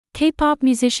K-pop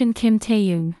musician Kim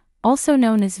Taehyung, also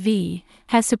known as V,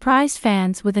 has surprised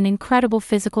fans with an incredible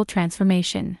physical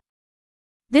transformation.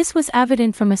 This was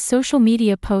evident from a social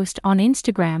media post on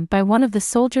Instagram by one of the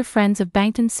soldier friends of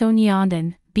Bangtan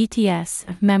Sonyeondan,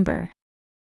 BTS, member.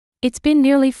 It's been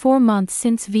nearly 4 months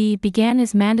since V began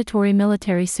his mandatory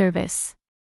military service.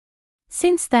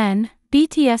 Since then,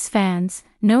 BTS fans,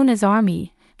 known as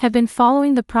ARMY, have been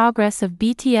following the progress of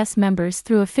BTS members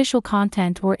through official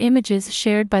content or images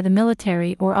shared by the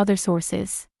military or other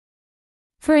sources.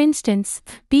 For instance,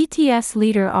 BTS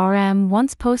leader RM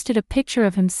once posted a picture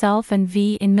of himself and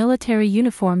V in military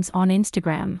uniforms on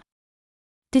Instagram.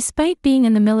 Despite being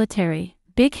in the military,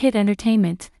 Big Hit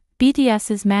Entertainment,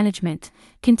 BTS's management,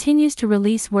 continues to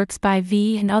release works by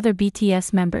V and other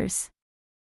BTS members.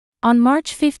 On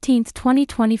March 15,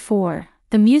 2024,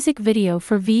 the music video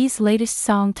for V's latest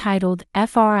song titled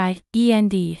 "Friends"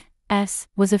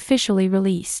 was officially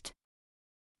released.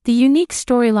 The unique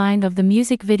storyline of the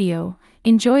music video,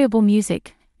 enjoyable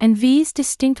music, and V's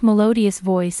distinct melodious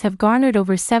voice have garnered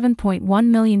over 7.1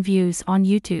 million views on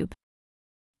YouTube.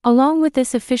 Along with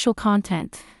this official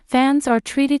content, fans are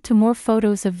treated to more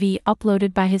photos of V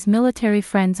uploaded by his military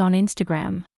friends on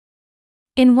Instagram.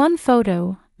 In one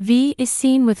photo, V is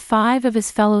seen with 5 of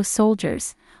his fellow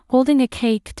soldiers, holding a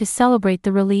cake to celebrate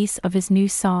the release of his new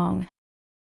song.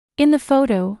 In the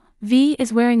photo, V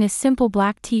is wearing a simple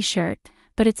black t-shirt,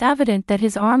 but it's evident that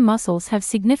his arm muscles have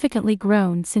significantly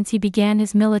grown since he began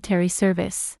his military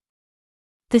service.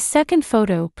 The second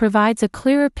photo provides a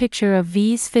clearer picture of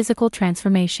V's physical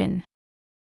transformation.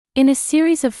 In a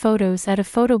series of photos at a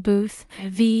photo booth,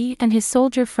 V and his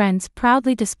soldier friends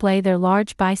proudly display their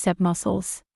large bicep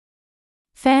muscles.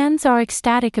 Fans are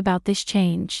ecstatic about this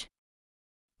change.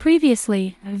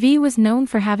 Previously, V was known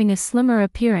for having a slimmer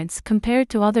appearance compared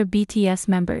to other BTS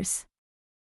members.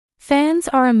 Fans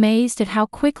are amazed at how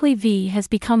quickly V has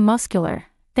become muscular,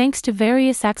 thanks to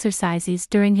various exercises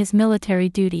during his military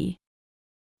duty.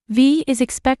 V is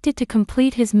expected to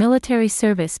complete his military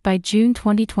service by June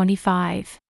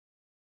 2025.